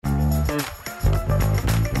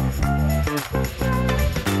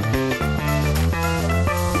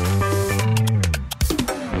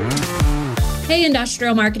Hey,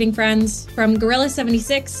 industrial marketing friends. From Gorilla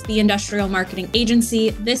 76, the industrial marketing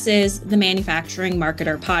agency, this is the Manufacturing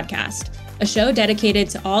Marketer Podcast, a show dedicated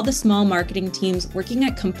to all the small marketing teams working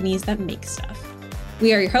at companies that make stuff.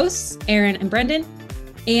 We are your hosts, Aaron and Brendan,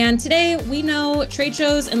 and today we know trade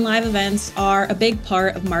shows and live events are a big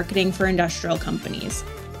part of marketing for industrial companies.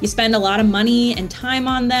 You spend a lot of money and time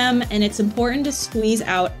on them, and it's important to squeeze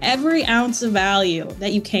out every ounce of value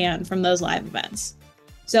that you can from those live events.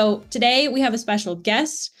 So today we have a special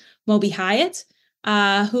guest, Moby Hayat,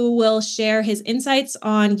 who will share his insights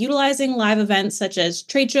on utilizing live events such as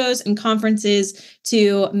trade shows and conferences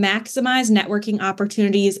to maximize networking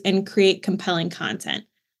opportunities and create compelling content.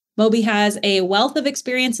 Moby has a wealth of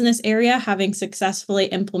experience in this area, having successfully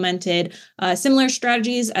implemented similar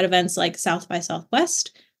strategies at events like South by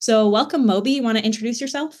Southwest. So welcome, Moby. You want to introduce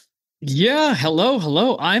yourself? Yeah,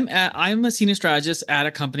 hello. I'm a senior strategist at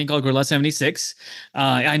a company called Gorilla 76.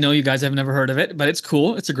 I know you guys have never heard of it, but it's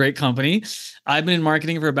cool. It's a great company. I've been in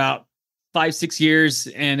marketing for about 5-6 years,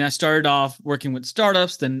 and I started off working with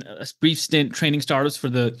startups, then a brief stint training startups for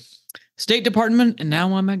the State Department, and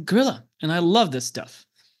now I'm at Gorilla, and I love this stuff.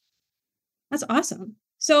 That's awesome.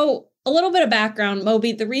 So a little bit of background,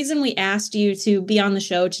 Moby, the reason we asked you to be on the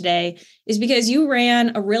show today is because you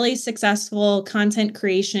ran a really successful content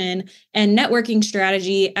creation and networking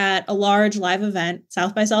strategy at a large live event,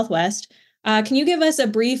 South by Southwest. Can you give us a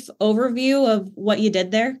brief overview of what you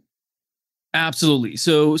did there? Absolutely.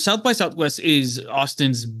 So South by Southwest is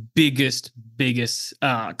Austin's biggest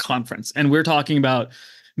conference. And we're talking about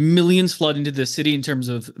millions flood into the city in terms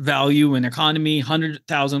of value and economy.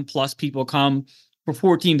 100,000 plus people come for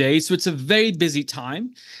 14 days. So it's a very busy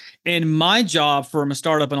time. And my job from a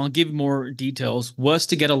startup, and I'll give more details, was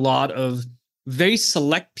to get a lot of very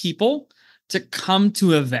select people to come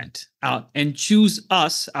to an event out and choose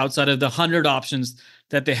us outside of the 100 options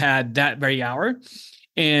that they had that very hour.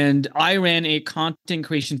 And I ran a content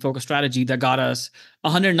creation focused strategy that got us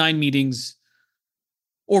 109 meetings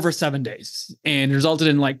over 7 days and resulted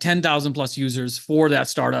in like 10,000 plus users for that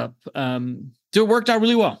startup. So it worked out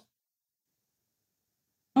really well.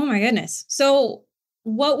 Oh my goodness. So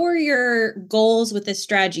what were your goals with this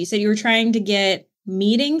strategy? So you were trying to get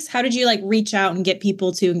meetings. How did you reach out and get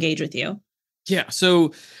people to engage with you? Yeah.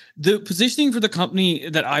 So the positioning for the company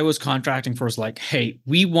that I was contracting for is like, hey,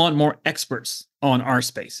 we want more experts on our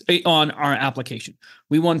space, on our application.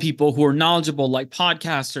 We want people who are knowledgeable, like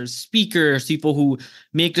podcasters, speakers, people who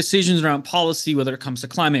make decisions around policy, whether it comes to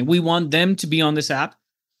climate. We want them to be on this app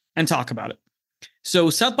and talk about it. So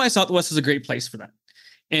South by Southwest is a great place for that.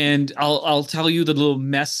 And I'll tell you the little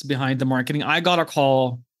mess behind the marketing. I got a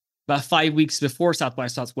call about 5 weeks before South by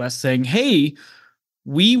Southwest saying, hey,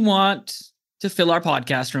 we want to fill our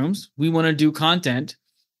podcast rooms. We want to do content.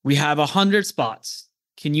 We have 100 spots.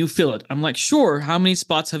 Can you fill it? I'm like, sure. How many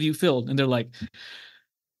spots have you filled? And they're like,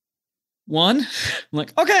 1. I'm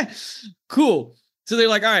like, okay, cool. So they're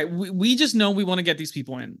like, all right, we just know we want to get these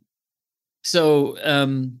people in. So,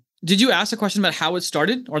 did you ask a question about how it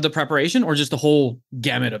started or the preparation or just the whole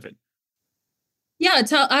gamut of it? Yeah,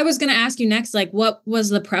 I was going to ask you next, what was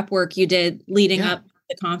the prep work you did leading up to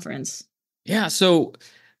the conference? Yeah, so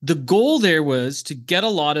the goal there was to get a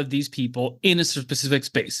lot of these people in a specific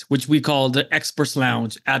space, which we call the Experts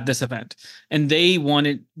Lounge at this event. And we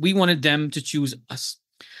wanted them to choose us.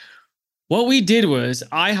 What we did was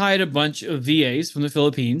I hired a bunch of VAs from the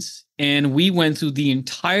Philippines, and we went through the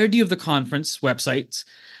entirety of the conference website,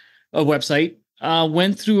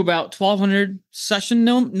 went through about 1,200 session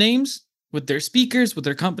names with their speakers, with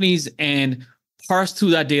their companies, and parsed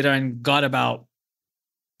through that data and got about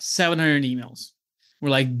 700 emails. We're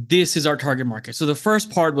like, this is our target market. So the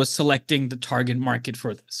first part was selecting the target market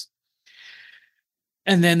for this.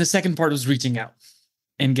 And then the second part was reaching out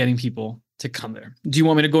and getting people to come there. Do you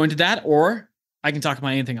want me to go into that, or I can talk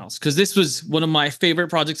about anything else? Because this was one of my favorite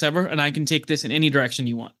projects ever, and I can take this in any direction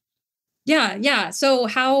you want. Yeah. So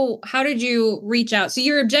how did you reach out? So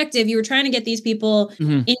your objective, you were trying to get these people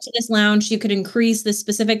into this lounge so you could increase the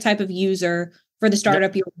specific type of user for the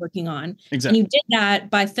startup you were working on. Exactly. And you did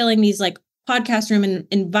that by filling these podcast room and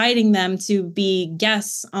inviting them to be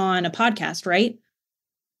guests on a podcast, right?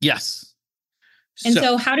 Yes. And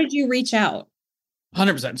so how did you reach out?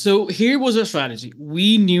 100%. So here was a strategy.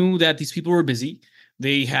 We knew that these people were busy.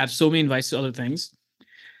 They had so many invites to other things.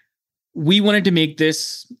 We wanted to make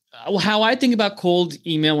this, how I think about cold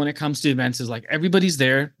email when it comes to events is like everybody's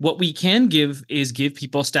there. What we can give is give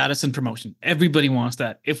people status and promotion. Everybody wants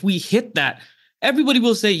that. If we hit that, everybody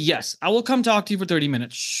will say, yes, I will come talk to you for 30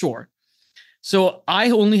 minutes. Sure. So I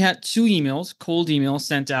only had 2 emails, cold emails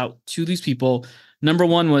sent out to these people. Number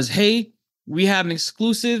 1 was, hey, we have an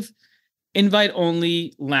exclusive invite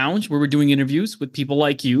only lounge where we're doing interviews with people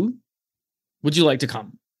like you. Would you like to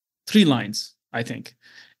come? 3 lines, I think.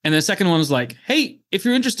 And the second one was like, hey, if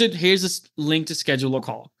you're interested, here's this link to schedule a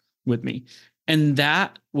call with me. And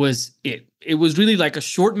that was it. It was really like a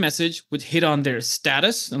short message with hit on their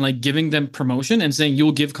status and like giving them promotion and saying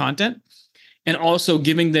you'll give content, and also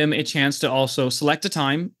giving them a chance to also select a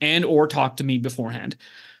time and or talk to me beforehand.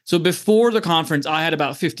 So before the conference, I had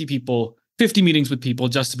about 50 meetings with people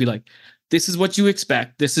just to be like, this is what you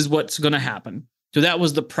expect. This is what's going to happen. So that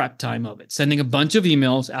was the prep time of it, sending a bunch of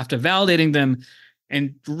emails after validating them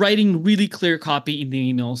and writing really clear copy in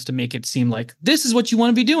the emails to make it seem like this is what you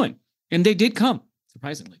want to be doing. And they did come,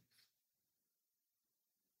 surprisingly.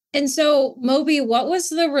 And so, Moby, what was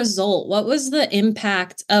the result? What was the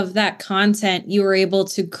impact of that content you were able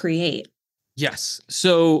to create? Yes.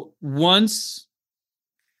 So once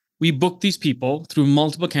we booked these people through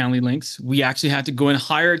multiple Calendly links, we actually had to go and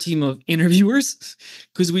hire a team of interviewers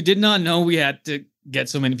because we did not know we had to get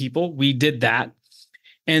so many people. We did that.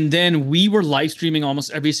 And then we were live streaming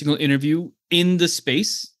almost every single interview in the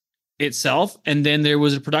space itself. And then there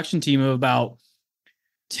was a production team of about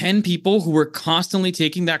 10 people who were constantly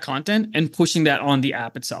taking that content and pushing that on the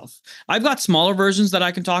app itself. I've got smaller versions that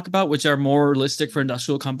I can talk about, which are more realistic for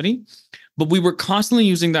industrial company, but we were constantly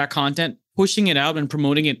using that content, pushing it out and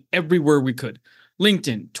promoting it everywhere we could.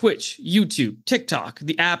 LinkedIn, Twitch, YouTube, TikTok,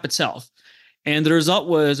 the app itself. And the result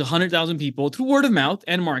was 100,000 people through word of mouth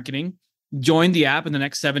and marketing joined the app in the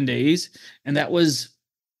next 7 days. And that was,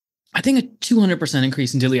 I think, a 200%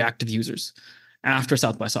 increase in daily active users after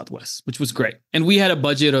South by Southwest, which was great. And we had a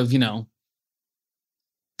budget of, a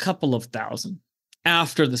couple of thousand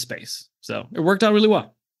after the space. So it worked out really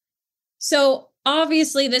well. So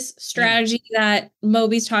obviously this strategy that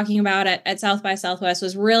Moby's talking about at South by Southwest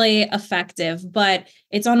was really effective, but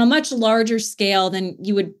it's on a much larger scale than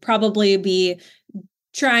you would probably be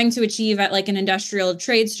trying to achieve at like an industrial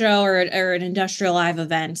trade show or an industrial live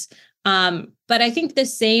event. But I think the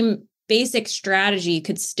same basic strategy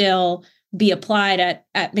could still be applied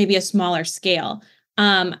at maybe a smaller scale.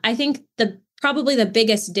 I think probably the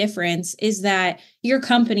biggest difference is that your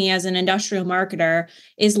company as an industrial marketer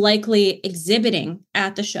is likely exhibiting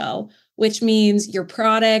at the show, which means your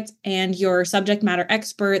product and your subject matter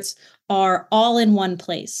experts are all in one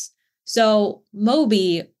place. So,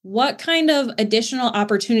 Moby, what kind of additional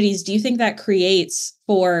opportunities do you think that creates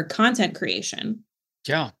for content creation?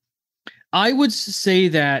 Yeah, I would say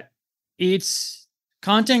that it's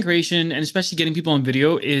content creation, and especially getting people on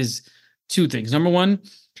video, is 2 things. Number one,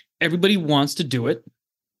 everybody wants to do it.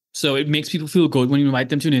 So it makes people feel good when you invite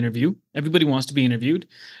them to an interview. Everybody wants to be interviewed.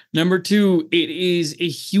 Number 2, it is a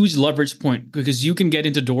huge leverage point because you can get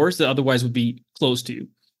into doors that otherwise would be closed to you.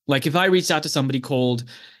 Like if I reached out to somebody cold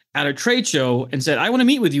at a trade show and said, I want to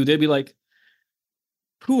meet with you, they'd be like,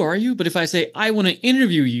 who are you? But if I say, I want to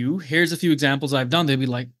interview you, here's a few examples I've done, they'd be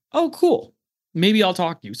like, oh, cool. Maybe I'll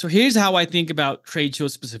talk to you. So here's how I think about trade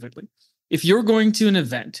shows specifically. If you're going to an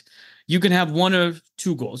event, you can have one of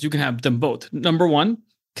 2 goals. You can have them both. Number 1,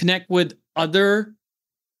 connect with other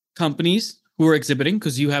companies who are exhibiting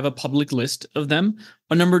because you have a public list of them.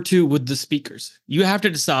 Or number 2, with the speakers. You have to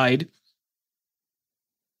decide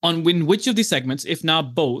on which of these segments, if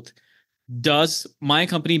not both, does my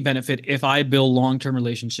company benefit if I build long-term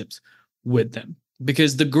relationships with them.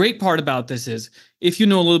 Because the great part about this is if you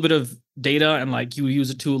know a little bit of data and like you use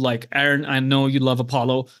a tool like Aaron, I know you love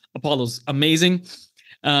Apollo. Apollo's amazing.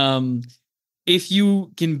 If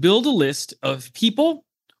you can build a list of people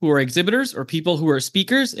who are exhibitors or people who are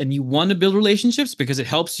speakers and you want to build relationships because it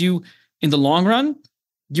helps you in the long run,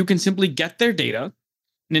 you can simply get their data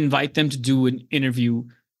and invite them to do an interview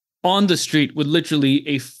on the street with literally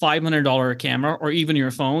a $500 camera or even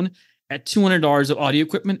your phone at $200 of audio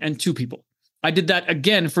equipment and 2 people. I did that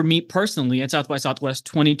again for me personally at South by Southwest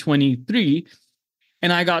 2023.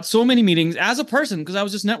 And I got so many meetings as a person because I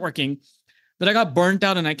was just networking that I got burnt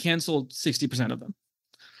out and I canceled 60% of them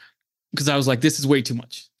because I was like, this is way too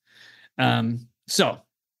much. So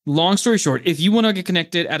long story short, if you want to get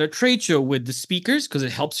connected at a trade show with the speakers because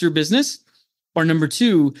it helps your business, or number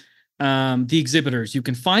 2, the exhibitors, you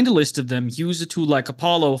can find a list of them, use a tool like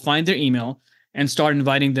Apollo, find their email and start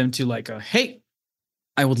inviting them to like hey,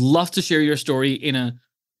 I would love to share your story in a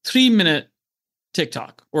 3-minute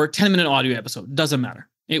TikTok or a 10-minute audio episode. Doesn't matter.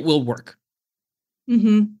 It will work.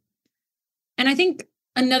 Mm-hmm. And I think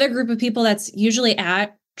another group of people that's usually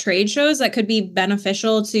at trade shows that could be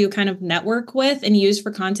beneficial to kind of network with and use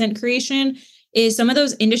for content creation is some of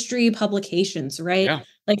those industry publications, right? Yeah.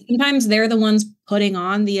 Like sometimes they're the ones putting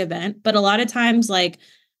on the event, but a lot of times like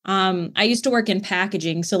I used to work in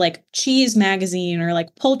packaging, so like cheese magazine or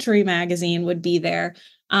like poultry magazine would be there.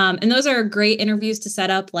 And those are great interviews to set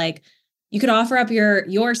up. Like you could offer up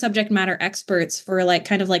your subject matter experts for like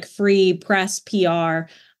kind of like free press PR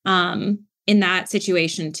in that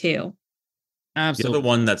situation too. Absolutely. The other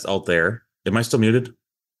one that's out there, am I still muted?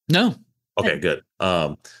 No. Okay, good.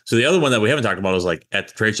 So the other one that we haven't talked about is like at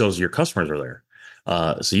the trade shows, your customers are there.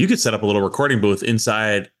 So you could set up a little recording booth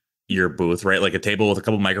inside your booth, right? Like a table with a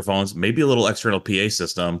couple microphones, maybe a little external PA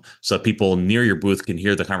system so people near your booth can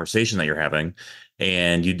hear the conversation that you're having.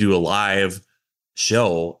 And you do a live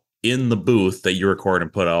show in the booth that you record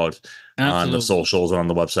and put out on the socials and on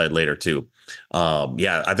the website later too.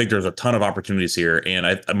 Yeah, I think there's a ton of opportunities here.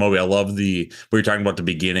 And Moby, I love what you're talking about at the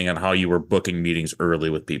beginning on how you were booking meetings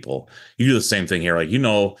early with people. You do the same thing here. Like,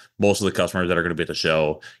 most of the customers that are going to be at the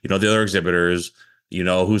show, the other exhibitors,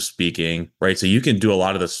 who's speaking, right? So you can do a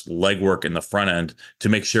lot of this legwork in the front end to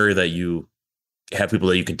make sure that you have people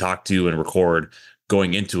that you can talk to and record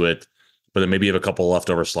going into it. But then maybe you have a couple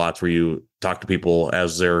leftover slots where you talk to people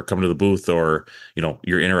as they're coming to the booth, or,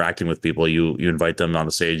 you're interacting with people. You invite them on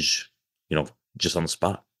the stage, just on the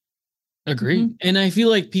spot. Agree. Mm-hmm. And I feel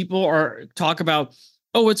like people talk about,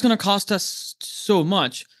 oh, it's going to cost us so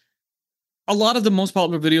much. A lot of the most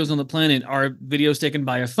popular videos on the planet are videos taken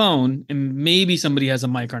by a phone, and maybe somebody has a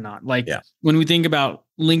mic or not. Like when we think about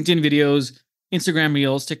LinkedIn videos, Instagram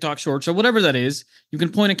Reels, TikTok Shorts, or whatever that is, you can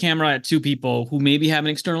point a camera at two people who maybe have an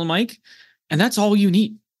external mic, and that's all you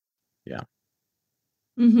need. Yeah.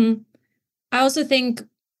 Mm-hmm. I also think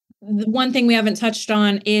one thing we haven't touched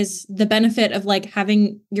on is the benefit of like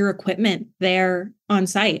having your equipment there on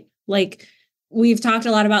site. Like we've talked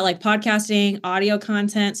a lot about like podcasting, audio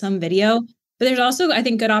content, some video, but there's also, I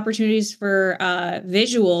think, good opportunities for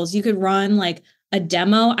visuals. You could run like a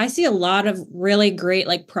demo. I see a lot of really great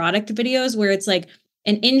like product videos where it's like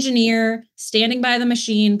an engineer standing by the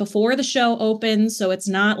machine before the show opens, so it's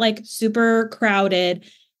not like super crowded,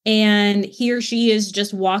 and he or she is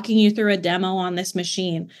just walking you through a demo on this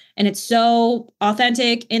machine. And it's so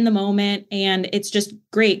authentic in the moment, and it's just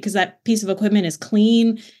great because that piece of equipment is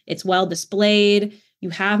clean, it's well displayed, you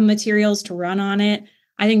have materials to run on it.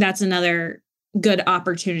 I think that's another good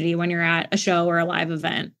opportunity when you're at a show or a live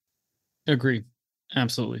event. Agree.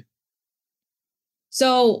 Absolutely.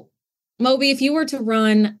 So, Moby, if you were to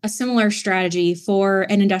run a similar strategy for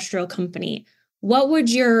an industrial company, what would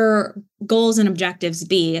your goals and objectives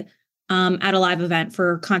be at a live event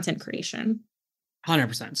for content creation?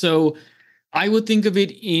 100%. So I would think of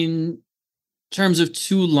it in terms of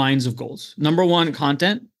two lines of goals. Number one,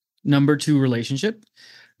 content. Number two, relationships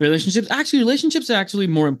are actually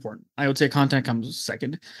more important. I would say content comes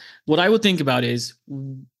second. What I would think about is,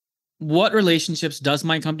 what relationships does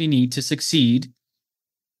my company need to succeed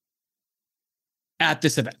at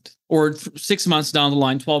this event, or 6 months down the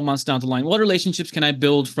line, 12 months down the line? What relationships can I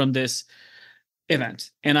build from this event?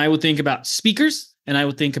 And I would think about speakers, and I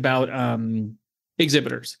would think about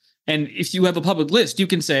exhibitors. And if you have a public list, you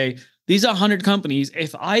can say, these are 100 companies.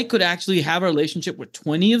 If I could actually have a relationship with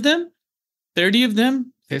 20 of them, 30 of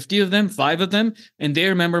them, 50 of them, 5 of them, and they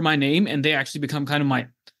remember my name and they actually become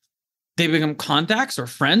they become contacts or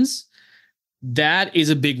friends, that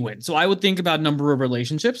is a big win. So I would think about number of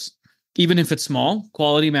relationships, even if it's small.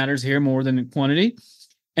 Quality matters here more than quantity.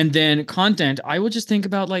 And then content, I would just think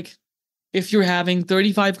about, like, if you're having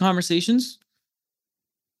 35 conversations,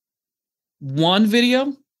 one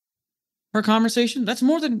video per conversation, that's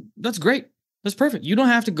great. That's perfect. You don't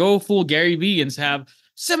have to go full Gary Vee and have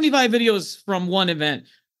 75 videos from one event.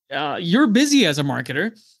 You're busy as a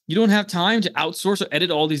marketer. You don't have time to outsource or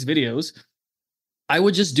edit all these videos. I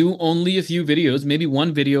would just do only a few videos, maybe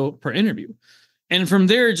one video per interview. And from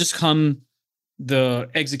there, just come the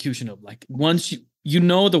execution of, like, once you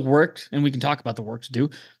know the work, and we can talk about the work to do,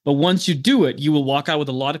 but once you do it, you will walk out with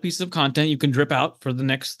a lot of pieces of content you can drip out for the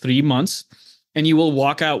next 3 months, and you will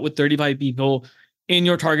walk out with 35 people in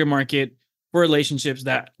your target market for relationships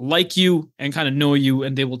that like you and kind of know you,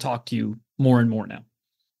 and they will talk to you more and more now.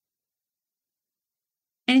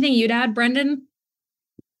 Anything you'd add, Brendan?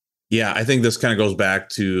 Yeah, I think this kind of goes back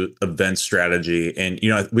to event strategy. And,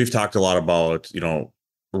 we've talked a lot about,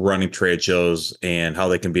 running trade shows and how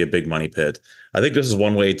they can be a big money pit. I think this is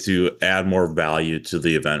one way to add more value to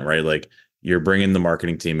the event, right? Like, you're bringing the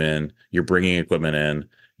marketing team in, you're bringing equipment in,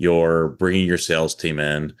 you're bringing your sales team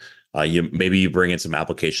in. You bring in some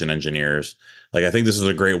application engineers. Like, I think this is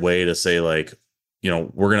a great way to say, like,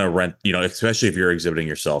 we're going to rent, especially if you're exhibiting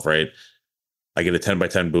yourself, right? I get a 10 by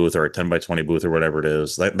 10 booth or a 10 by 20 booth or whatever it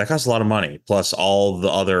is. That costs a lot of money, plus all the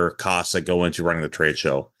other costs that go into running the trade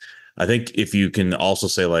show. I think if you can also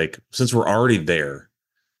say, like, since we're already there,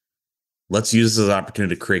 let's use this as an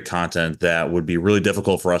opportunity to create content that would be really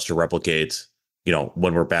difficult for us to replicate,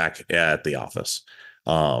 when we're back at the office.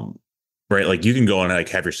 Right. Like you can go and like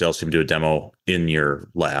have your sales team do a demo in your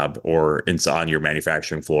lab or on your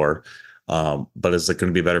manufacturing floor. But is it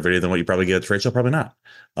going to be a better video than what you probably get at the trade show? Probably not.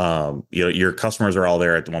 Your customers are all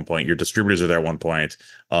there at one point. Your distributors are there at one point.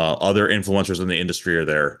 Other influencers in the industry are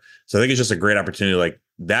there. So I think it's just a great opportunity. Like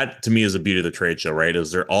that to me is the beauty of the trade show, right?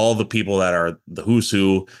 Is there all the people that are the who's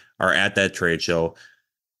who are at that trade show.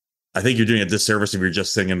 I think you're doing a disservice if you're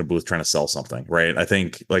just sitting in a booth trying to sell something, right? I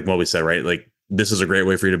think like Moby said, right? Like this is a great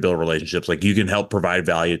way for you to build relationships. Like you can help provide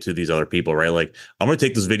value to these other people, right? Like I'm going to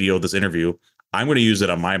take this video, this interview, I'm going to use it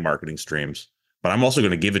on my marketing streams, but I'm also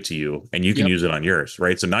going to give it to you and you can use it on yours,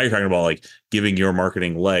 right? So now you're talking about like giving your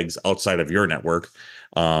marketing legs outside of your network.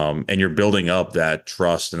 And you're building up that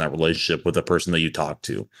trust and that relationship with the person that you talk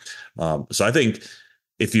to. So I think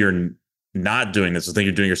if you're not doing this, I think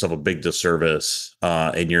you're doing yourself a big disservice,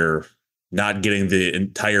 and you're not getting the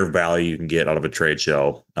entire value you can get out of a trade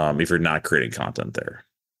show if you're not creating content there.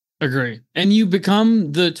 Agree. And you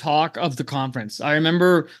become the talk of the conference. I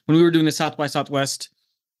remember when we were doing the South by Southwest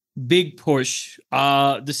big push,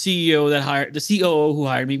 the COO who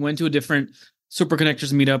hired me went to a different Super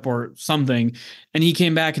Connectors meetup or something, and he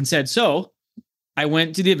came back and said, so I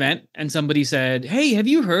went to the event and somebody said, hey, have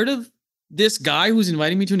you heard of this guy who's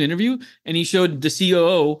inviting me to an interview? And he showed the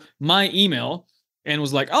COO my email and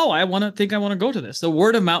was like, oh, I want to go to this. The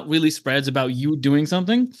word of mouth really spreads about you doing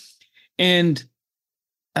something. And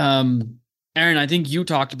Aaron, I think you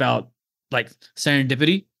talked about like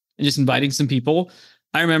serendipity and just inviting some people.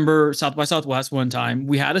 I remember South by Southwest one time,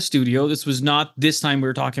 we had a studio. This was not this time we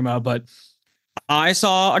were talking about, but I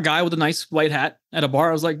saw a guy with a nice white hat at a bar.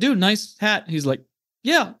 I was like, dude, nice hat. He's like,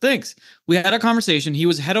 yeah, thanks. We had a conversation. He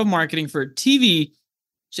was head of marketing for a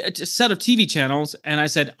set of TV channels. And I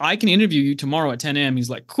said, I can interview you tomorrow at 10 a.m. He's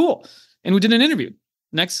like, cool. And we did an interview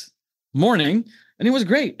next morning and it was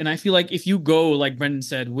great. And I feel like if you go, like Brendan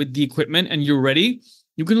said, with the equipment and you're ready,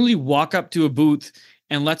 you can really walk up to a booth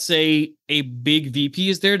and let's say a big VP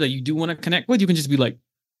is there that you do want to connect with. You can just be like,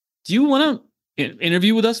 do you want to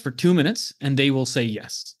interview with us for 2 minutes? And they will say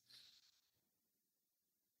yes.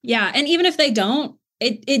 Yeah. And even if they don't,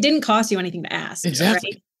 it didn't cost you anything to ask. Exactly.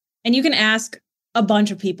 Right? And you can ask a bunch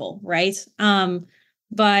of people, right?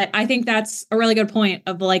 But I think that's a really good point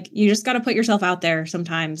of like, you just got to put yourself out there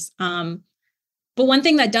sometimes. But one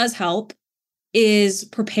thing that does help is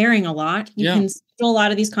preparing a lot. You can schedule a lot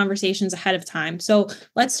of these conversations ahead of time. So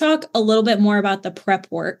let's talk a little bit more about the prep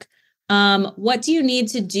work. What do you need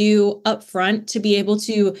to do up front to be able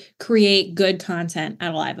to create good content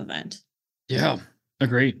at a live event? Yeah,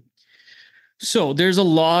 agreed. So there's a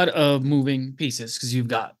lot of moving pieces because you've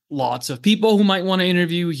got lots of people who might want to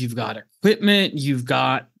interview. You've got equipment. You've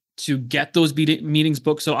got to get those meetings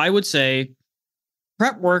booked. So I would say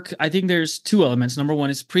prep work, I think there's two elements. Number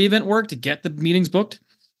one is pre-event work to get the meetings booked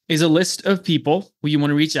is a list of people who you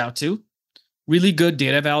want to reach out to. Really good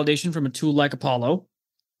data validation from a tool like Apollo.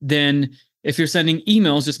 Then if you're sending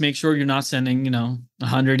emails, just make sure you're not sending,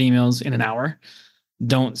 100 emails in an hour.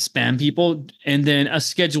 Don't spam people. And then a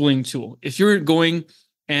scheduling tool. If you're going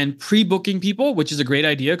and pre-booking people, which is a great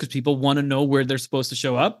idea because people want to know where they're supposed to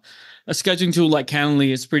show up, a scheduling tool like Calendly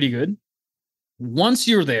is pretty good. Once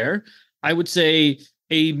you're there, I would say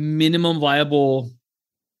a minimum viable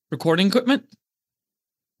recording equipment.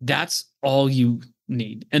 That's all you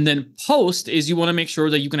need. And then post is you want to make sure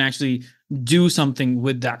that you can actually do something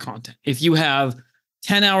with that content. If you have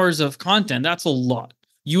 10 hours of content, that's a lot.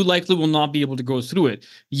 You likely will not be able to go through it.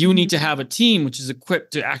 You need to have a team which is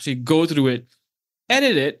equipped to actually go through it,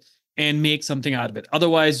 edit it, and make something out of it.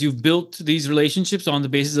 Otherwise, you've built these relationships on the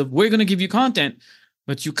basis of we're going to give you content,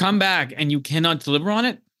 but you come back and you cannot deliver on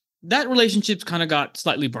it. That relationship's kind of got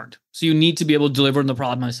slightly burnt. So you need to be able to deliver on the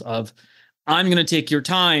promise of, I'm going to take your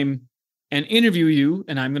time and interview you,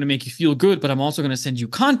 and I'm going to make you feel good, but I'm also going to send you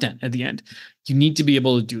content at the end. You need to be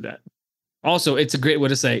able to do that. Also, it's a great way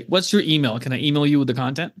to say, what's your email? Can I email you with the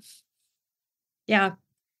content? Yeah.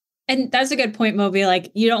 And that's a good point, Moby. Like,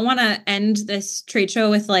 you don't want to end this trade show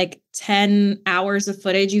with like 10 hours of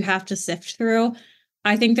footage you have to sift through.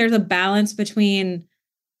 I think there's a balance between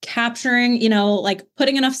capturing, like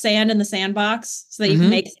putting enough sand in the sandbox so that you can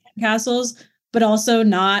make sandcastles, but also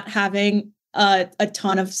not having a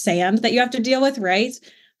ton of sand that you have to deal with, right?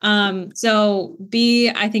 So be,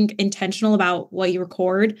 I think, intentional about what you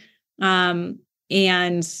record. And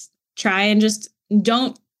try and just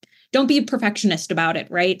don't be a perfectionist about it,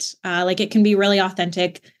 right? Like it can be really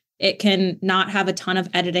authentic. It can not have a ton of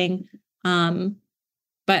editing. But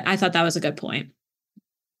I thought that was a good point.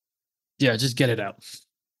 Yeah, just get it out.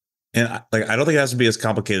 And I don't think it has to be as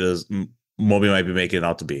complicated as Moby might be making it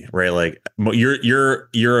out to be, right? Like your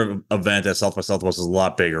event at South by Southwest is a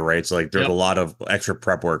lot bigger, right? So like there's a lot of extra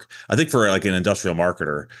prep work. I think for like an industrial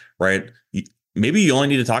marketer, right? Maybe you only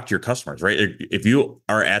need to talk to your customers, right? If you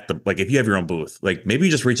are at the, like, if you have your own booth, like maybe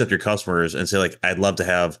you just reach out to your customers and say like, I'd love to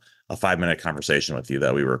have a 5-minute conversation with you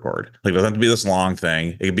that we record. Like it doesn't have to be this long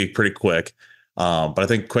thing. It can be pretty quick. But I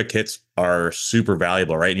think quick hits are super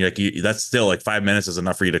valuable, right? And that's still like 5 minutes is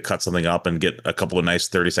enough for you to cut something up and get a couple of nice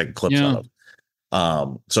 30-second clips out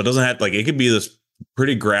of. So it doesn't have, like, it could be this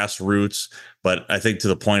pretty grassroots, but I think to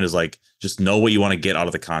the point is like, just know what you want to get out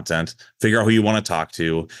of the content, figure out who you want to talk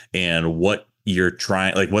to, and what you're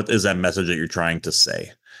trying, like, what is that message that you're trying to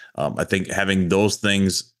say? I think having those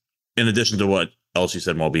things, in addition to what else you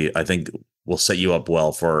said, Moby, I think will set you up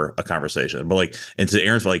well for a conversation. But like, and to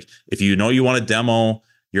Aaron's, like, if you know you want to demo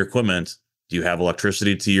your equipment, do you have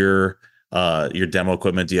electricity to your demo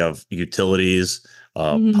equipment? Do you have utilities,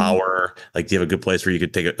 power? Like, do you have a good place where you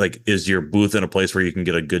could take it? Like, is your booth in a place where you can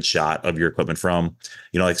get a good shot of your equipment from?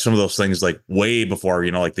 You know, like some of those things, like way before,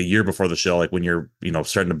 you know, like the year before the show, like when you're, you know,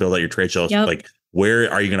 starting to build out your trade shows, like,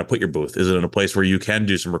 where are you going to put your booth? Is it in a place where you can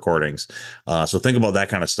do some recordings? So think about that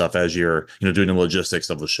kind of stuff as you're, you know, doing the logistics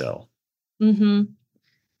of the show.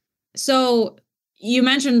 So you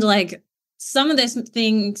mentioned like some of these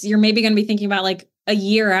things you're maybe going to be thinking about like a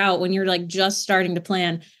year out when you're like just starting to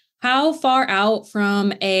plan. How far out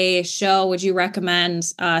from a show would you recommend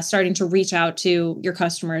starting to reach out to your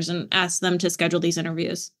customers and ask them to schedule these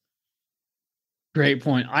interviews? Great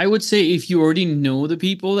point. I would say if you already know the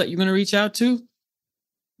people that you're going to reach out to,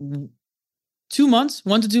 2 months,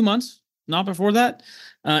 1 to 2 months, not before that.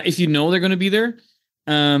 If you know they're going to be there.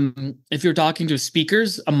 If you're talking to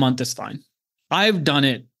speakers, a month is fine. I've done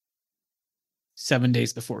it 7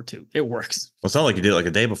 days before too. It works. Well, it's not like you did it like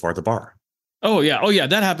a day before at the bar. Oh yeah.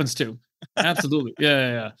 That happens too. Absolutely.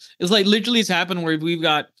 Yeah. It's like literally it's happened where we've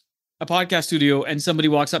got a podcast studio and somebody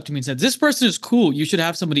walks up to me and said, this person is cool. You should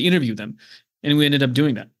have somebody interview them. And we ended up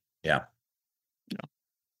doing that. Yeah.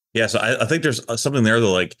 So I think there's something there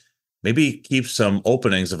though, like maybe keep some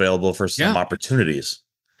openings available for some opportunities.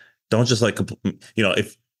 Don't just like, you know,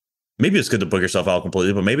 if maybe it's good to book yourself out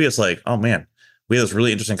completely, but maybe it's like, oh man, we had this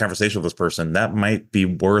really interesting conversation with this person. That might be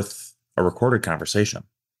worth a recorded conversation.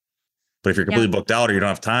 But if you're completely booked out or you don't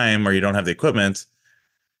have time or you don't have the equipment,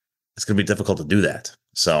 it's going to be difficult to do that.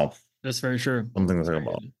 So that's very true. Something to think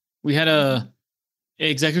about. We had a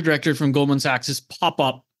executive director from Goldman Sachs just pop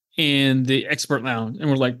up in the expert lounge and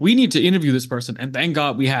we're like, we need to interview this person. And thank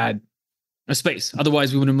God we had a space.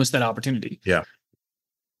 Otherwise we would have missed that opportunity. Yeah.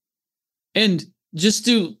 And just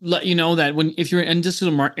to let you know that if you're an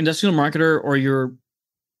industrial marketer or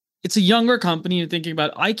it's a younger company you're thinking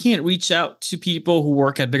about, I can't reach out to people who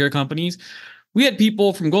work at bigger companies. We had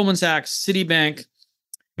people from Goldman Sachs, Citibank,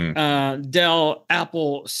 Dell,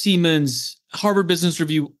 Apple, Siemens, Harvard Business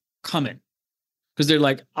Review come in because they're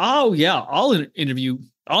like, oh yeah, I'll get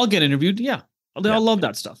interviewed. Yeah. I'll love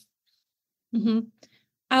that stuff. I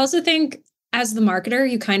also think as the marketer,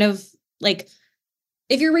 you kind of like,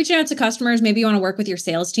 if you're reaching out to customers, maybe you want to work with your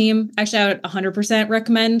sales team. Actually, I would 100%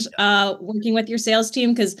 recommend working with your sales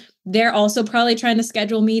team because they're also probably trying to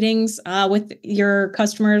schedule meetings with your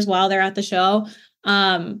customers while they're at the show.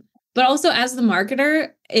 But also as the marketer,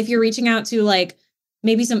 if you're reaching out to like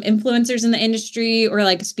maybe some influencers in the industry or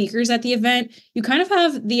like speakers at the event, you kind of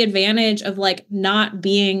have the advantage of like not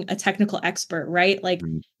being a technical expert, right? Like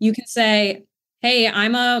you can say, hey,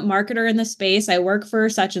 I'm a marketer in this space. I work for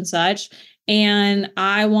such and such. And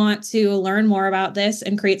I want to learn more about this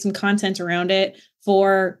and create some content around it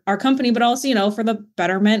for our company, but also, you know, for the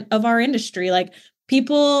betterment of our industry. Like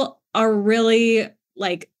people are really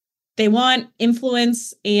like, they want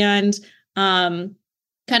influence and kind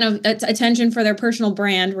of attention for their personal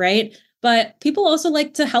brand, right? But people also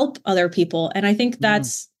like to help other people. And I think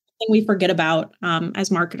that's something we forget about as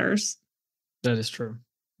marketers. That is true.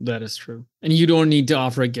 And you don't need to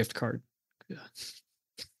offer a gift card. Yeah.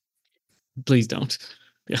 Please don't.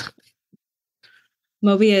 Yeah.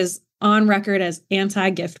 Moby is on record as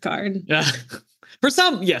anti-gift card. Yeah. For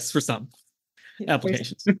some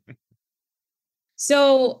applications.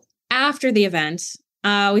 So after the event,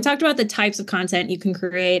 we talked about the types of content you can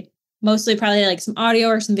create, mostly probably like some audio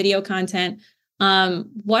or some video content.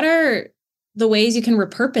 What are the ways you can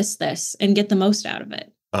repurpose this and get the most out of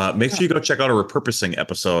it? Make sure you go check out a repurposing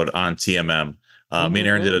episode on TMM. Me and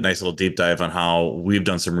Aaron did a nice little deep dive on how we've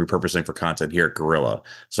done some repurposing for content here at Gorilla.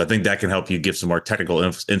 So I think that can help you give some more technical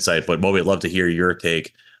insight. But Moby, I'd love to hear your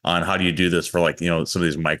take on how do you do this for like, you know, some of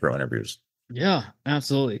these micro interviews. Yeah,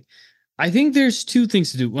 absolutely. I think there's two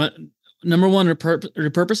things to do. One, number one,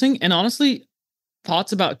 repurposing, and honestly,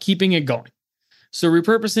 thoughts about keeping it going. So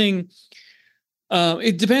repurposing,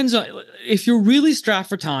 it depends on if you're really strapped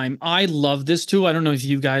for time. I love this tool. I don't know if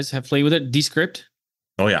you guys have played with it. Descript.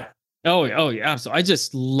 Oh yeah. Oh yeah. So I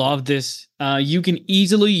just love this. You can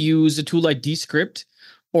easily use a tool like Descript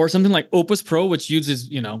or something like Opus Pro, which uses,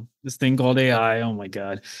 this thing called AI. Oh my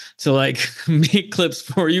God. To like make clips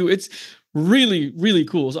for you. It's really, really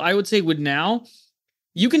cool. So I would say with now,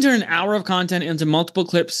 you can turn an hour of content into multiple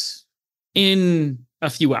clips in a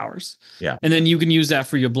few hours. Yeah. And then you can use that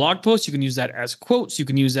for your blog posts. You can use that as quotes. You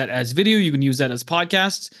can use that as video. You can use that as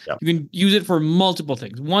podcasts. Yeah. You can use it for multiple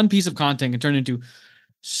things. One piece of content can turn into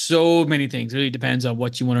so many things. It really depends on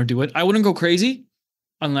what you want to do it. I wouldn't go crazy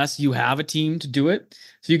unless you have a team to do it.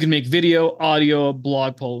 So you can make video, audio,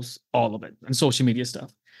 blog posts, all of it, and social media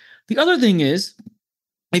stuff. The other thing is,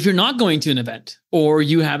 if you're not going to an event or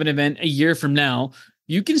you have an event a year from now,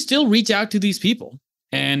 you can still reach out to these people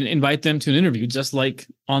and invite them to an interview, just like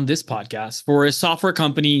on this podcast. For a software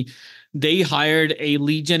company, they hired a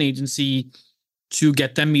lead gen agency to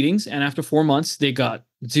get them meetings. And after 4 months, they got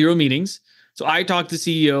 0 meetings. So I talked to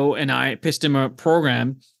the CEO and I pitched him a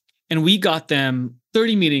program, and we got them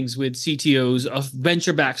 30 meetings with CTOs of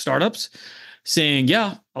venture-backed startups saying,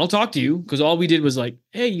 yeah, I'll talk to you. Because all we did was like,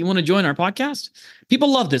 hey, you want to join our podcast? People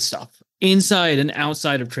love this stuff inside and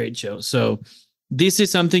outside of trade shows. So this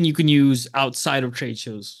is something you can use outside of trade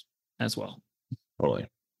shows as well. Totally.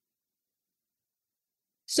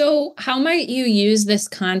 So how might you use this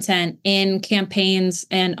content in campaigns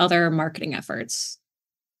and other marketing efforts?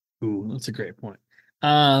 Ooh, that's a great point.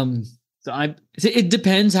 It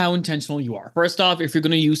depends how intentional you are. First off, if you're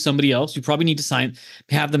going to use somebody else, you probably need to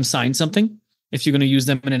have them sign something if you're going to use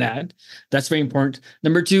them in an ad. That's very important.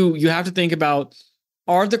 Number 2, you have to think about,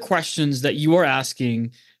 are the questions that you are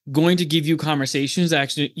asking going to give you conversations that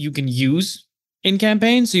actually you can use in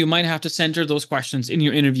campaigns? So you might have to center those questions in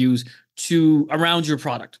your interviews to around your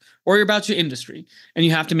product or about your industry. And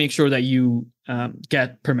you have to make sure that you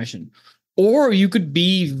get permission. Or you could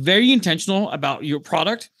be very intentional about your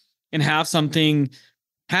product and have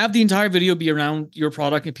the entire video be around your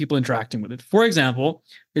product and people interacting with it. For example,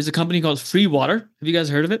 there's a company called Free Water. Have you guys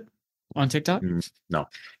heard of it on TikTok? No.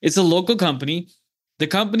 It's a local company. The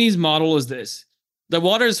company's model is this. The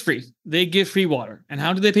water is free. They give free water. And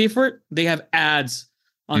how do they pay for it? They have ads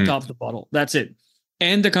on top of the bottle. That's it.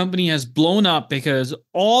 And the company has blown up because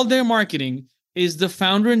all their marketing is the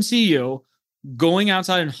founder and CEO going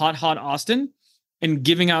outside in hot Austin and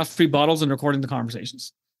giving out free bottles and recording the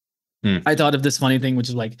conversations. I thought of this funny thing, which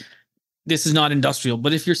is like, this is not industrial,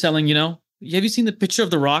 but if you're selling, have you seen the picture of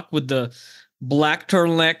The Rock with the black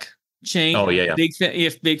turtleneck chain? Oh, yeah.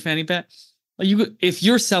 Big fanny pack. If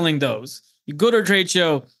you're selling those, you go to a trade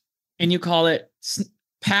show and you call it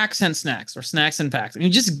packs and snacks or snacks and packs. And you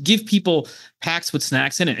just give people packs with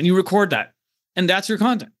snacks in it and you record that. And that's your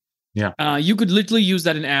content. Yeah. You could literally use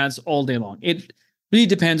that in ads all day long. It really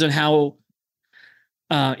depends on how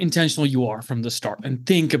intentional you are from the start, and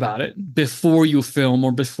think about it before you film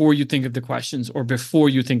or before you think of the questions or before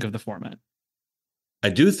you think of the format. I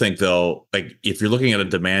do think, though, like if you're looking at a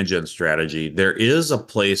demand gen strategy, there is a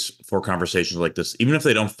place for conversations like this, even if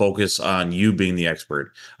they don't focus on you being the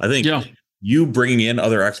expert. I think you bringing in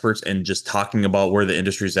other experts and just talking about where the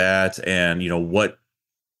industry's at and, what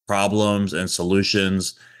problems and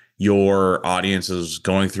solutions your audience is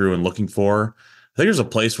going through and looking for. I think there's a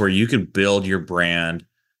place where you can build your brand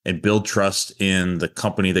and build trust in the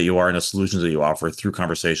company that you are and the solutions that you offer through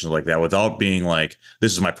conversations like that without being like,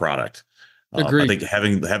 this is my product. I think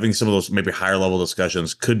having some of those maybe higher level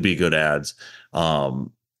discussions could be good ads. But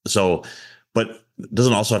it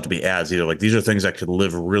doesn't also have to be ads either. Like these are things that could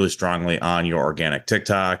live really strongly on your organic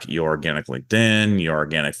TikTok, your organic LinkedIn, your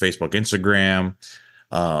organic Facebook, Instagram.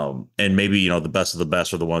 And maybe, the best of the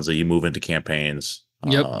best are the ones that you move into campaigns.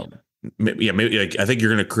 Yep. Maybe I think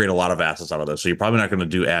you're going to create a lot of assets out of this. So you're probably not going to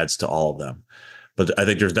do ads to all of them. But I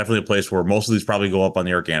think there's definitely a place where most of these probably go up on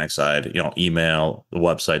the organic side, email, the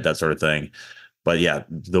website, that sort of thing. But yeah,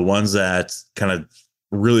 the ones that kind of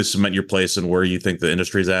really cement your place in where you think the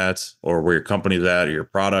industry's at or where your company's at or your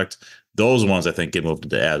product, those ones I think get moved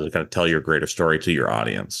into ads to kind of tell your greater story to your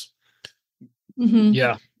audience. Mm-hmm.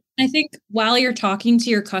 Yeah. I think while you're talking to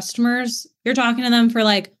your customers, you're talking to them for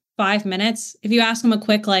like 5 minutes. If you ask them a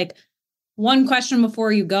quick, like one question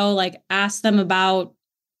before you go, like ask them about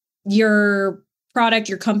your product,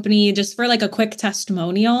 your company, just for like a quick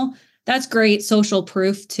testimonial. That's great social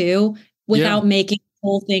proof too, without making the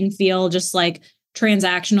whole thing feel just like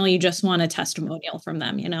transactional. You just want a testimonial from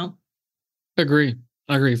them, Agree.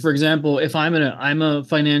 For example, if I'm a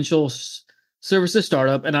financial services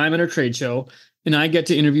startup and I'm at a trade show and I get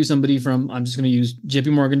to interview somebody from, I'm just going to use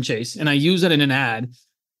JP Morgan Chase, and I use that in an ad,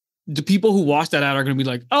 the people who watch that ad are going to be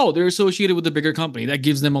like, oh, they're associated with a bigger company. That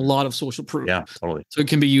gives them a lot of social proof. Yeah, totally. So it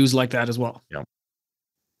can be used like that as well. Yeah.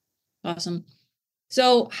 Awesome.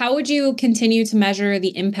 So how would you continue to measure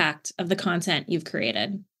the impact of the content you've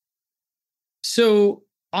created? So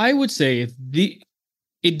I would say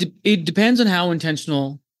it depends on how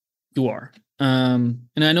intentional you are. And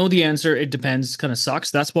I know the answer, it depends, kind of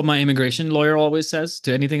sucks. That's what my immigration lawyer always says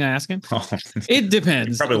to anything I ask him. Oh, it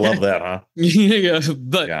depends. You probably love that, huh? Yeah,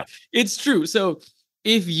 but it's true. So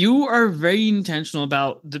if you are very intentional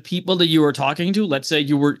about the people that you are talking to, let's say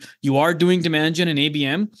you are doing demand gen and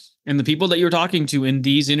ABM, and the people that you're talking to in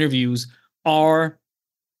these interviews are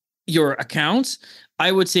your accounts,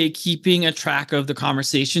 I would say keeping a track of the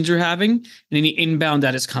conversations you're having and any inbound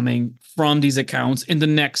that is coming from these accounts in the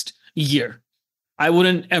next year. I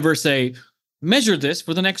wouldn't ever say, measure this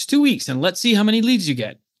for the next 2 weeks and let's see how many leads you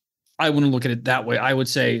get. I wouldn't look at it that way. I would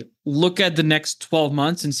say, look at the next 12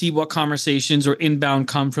 months and see what conversations or inbound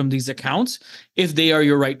come from these accounts if they are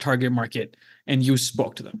your right target market and you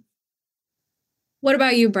spoke to them. What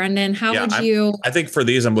about you, Brendan? How would you? I think for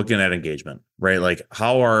these, I'm looking at engagement, right? Like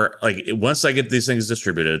once I get these things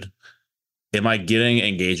distributed, am I getting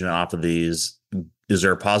engagement off of these? Is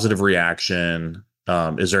there a positive reaction?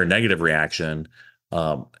 Is there a negative reaction?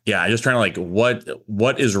 I'm just trying to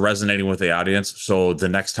what is resonating with the audience, so the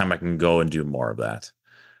next time I can go and do more of that.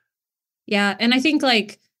 Yeah. And I think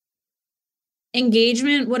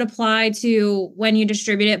engagement would apply to when you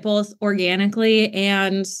distribute it both organically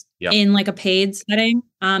and in a paid setting.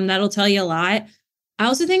 That'll tell you a lot. I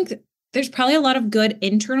also think there's probably a lot of good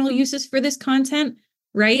internal uses for this content,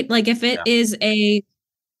 right? Like if it is a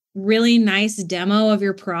really nice demo of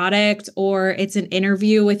your product, or it's an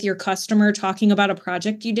interview with your customer talking about a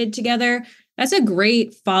project you did together, that's a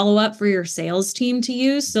great follow-up for your sales team to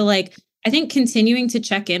use. So I think continuing to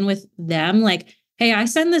check in with them, hey, I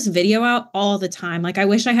send this video out all the time. I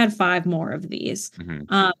wish I had 5 more of these.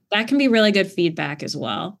 Mm-hmm. That can be really good feedback as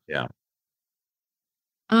well. Yeah.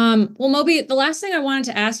 Well, Moby, the last thing I wanted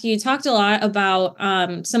to ask you talked a lot about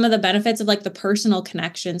some of the benefits of the personal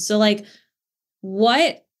connection. So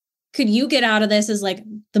what could you get out of this as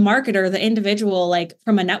the marketer, the individual,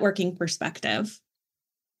 from a networking perspective?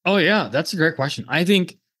 Oh yeah, that's a great question. I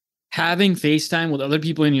think having FaceTime with other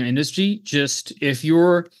people in your industry, just if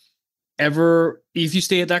you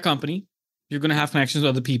stay at that company, you're going to have connections with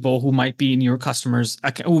other people who might be in your customers,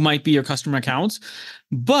 who might be your customer accounts.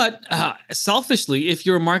 But selfishly, if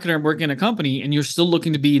you're a marketer working in a company and you're still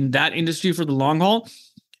looking to be in that industry for the long haul,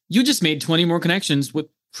 you just made 20 more connections with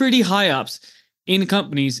pretty high ups in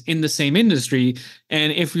companies in the same industry.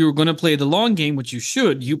 And if you're going to play the long game, which you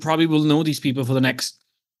should, you probably will know these people for the next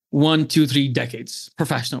 1, 2, 3 decades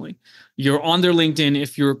professionally. You're on their LinkedIn.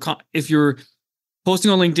 If you're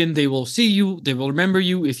posting on LinkedIn, they will see you. They will remember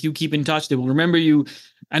you. If you keep in touch, they will remember you.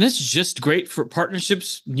 And it's just great for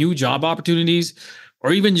partnerships, new job opportunities,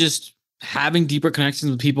 or even just having deeper connections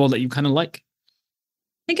with people that you kind of like.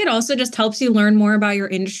 I think it also just helps you learn more about your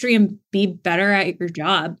industry and be better at your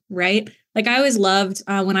job, right? I always loved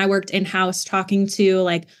when I worked in-house talking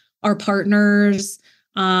to our partners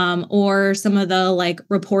or some of the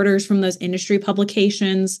reporters from those industry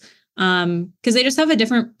publications, because they just have a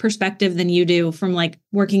different perspective than you do from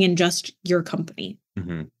working in just your company.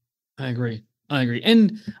 Mm-hmm. I agree.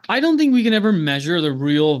 And I don't think we can ever measure the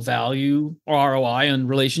real value or ROI on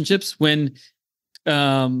relationships. When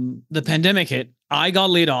the pandemic hit, I got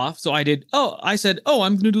laid off. So I said,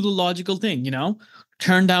 I'm going to do the logical thing,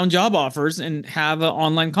 turn down job offers and have an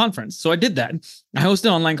online conference. So I did that. I hosted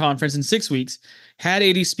an online conference in 6 weeks, had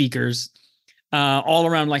 80 speakers all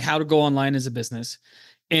around how to go online as a business.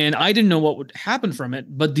 And I didn't know what would happen from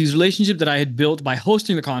it. But these relationships that I had built by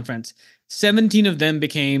hosting the conference, 17 of them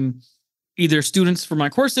became either students for my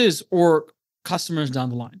courses or customers down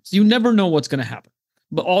the line. So you never know what's going to happen.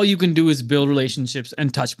 But all you can do is build relationships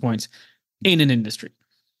and touch points in an industry.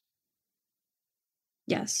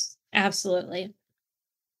 Yes, absolutely.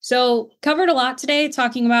 So covered a lot today,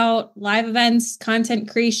 talking about live events, content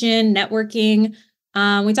creation, networking.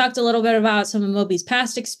 We talked a little bit about some of Moby's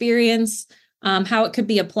past experience, how it could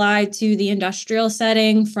be applied to the industrial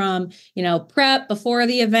setting from, prep before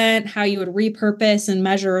the event, how you would repurpose and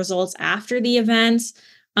measure results after the event.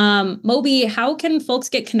 Moby, how can folks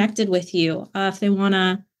get connected with you if they want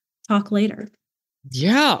to talk later?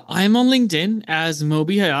 Yeah, I'm on LinkedIn as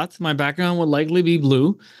Moby Hayat. My background would likely be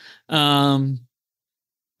blue.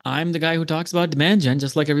 I'm the guy who talks about demand gen,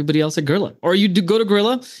 just like everybody else at Gorilla. Or you do go to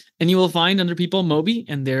Gorilla and you will find under people Moby,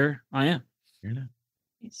 and there I am.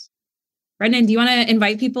 Nice. Brendan, do you want to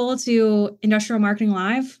invite people to Industrial Marketing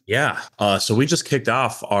Live? Yeah. So we just kicked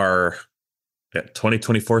off our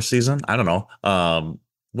 2024 season. I don't know.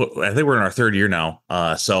 I think we're in our third year now.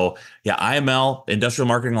 So yeah, IML, Industrial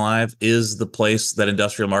Marketing Live, is the place that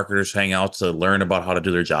industrial marketers hang out to learn about how to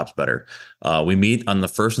do their jobs better. We meet on the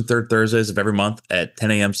first and third Thursdays of every month at 10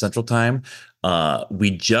 a.m. Central Time. We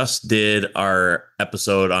just did our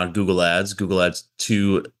episode on Google Ads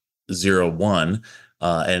 201.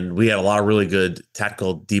 And we had a lot of really good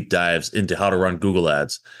tactical deep dives into how to run Google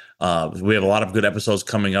Ads. We have a lot of good episodes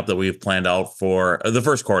coming up that we've planned out for the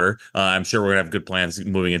first quarter. I'm sure we're going to have good plans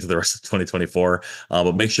moving into the rest of 2024.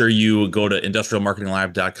 But make sure you go to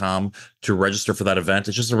industrialmarketinglive.com to register for that event.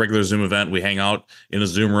 It's just a regular Zoom event. We hang out in a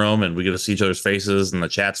Zoom room and we get to see each other's faces, and the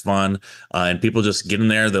chat's fun. And people just get in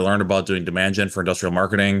there. They learn about doing demand gen for industrial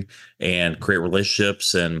marketing and create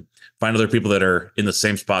relationships and find other people that are in the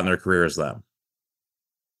same spot in their career as them.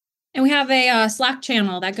 And we have a Slack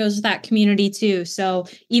channel that goes with that community too. So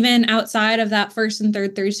even outside of that first and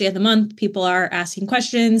third Thursday of the month, people are asking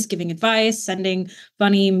questions, giving advice, sending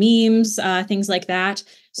funny memes, things like that.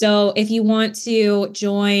 So if you want to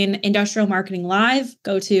join Industrial Marketing Live,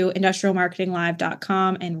 go to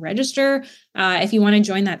industrialmarketinglive.com and register. If you want to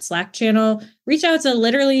join that Slack channel, reach out to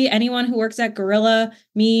literally anyone who works at Gorilla,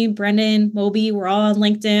 me, Brendan, Moby. We're all on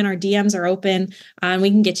LinkedIn. Our DMs are open, and we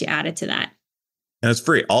can get you added to that. And it's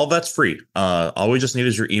free. All of that's free. All we just need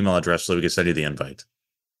is your email address so we can send you the invite.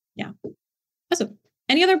 Yeah. Awesome.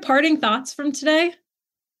 Any other parting thoughts from today?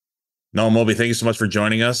 No, Moby, thank you so much for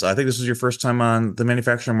joining us. I think this is your first time on The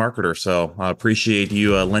Manufacturing Marketer, so I appreciate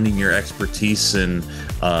you lending your expertise and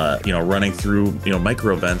running through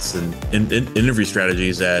micro events and interview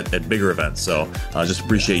strategies at bigger events. So just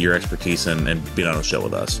appreciate your expertise and being on the show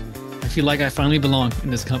with us. I feel like I finally belong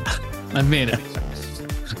in this company. I made it.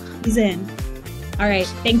 He's in. All right.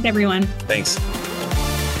 Thanks, everyone. Thanks.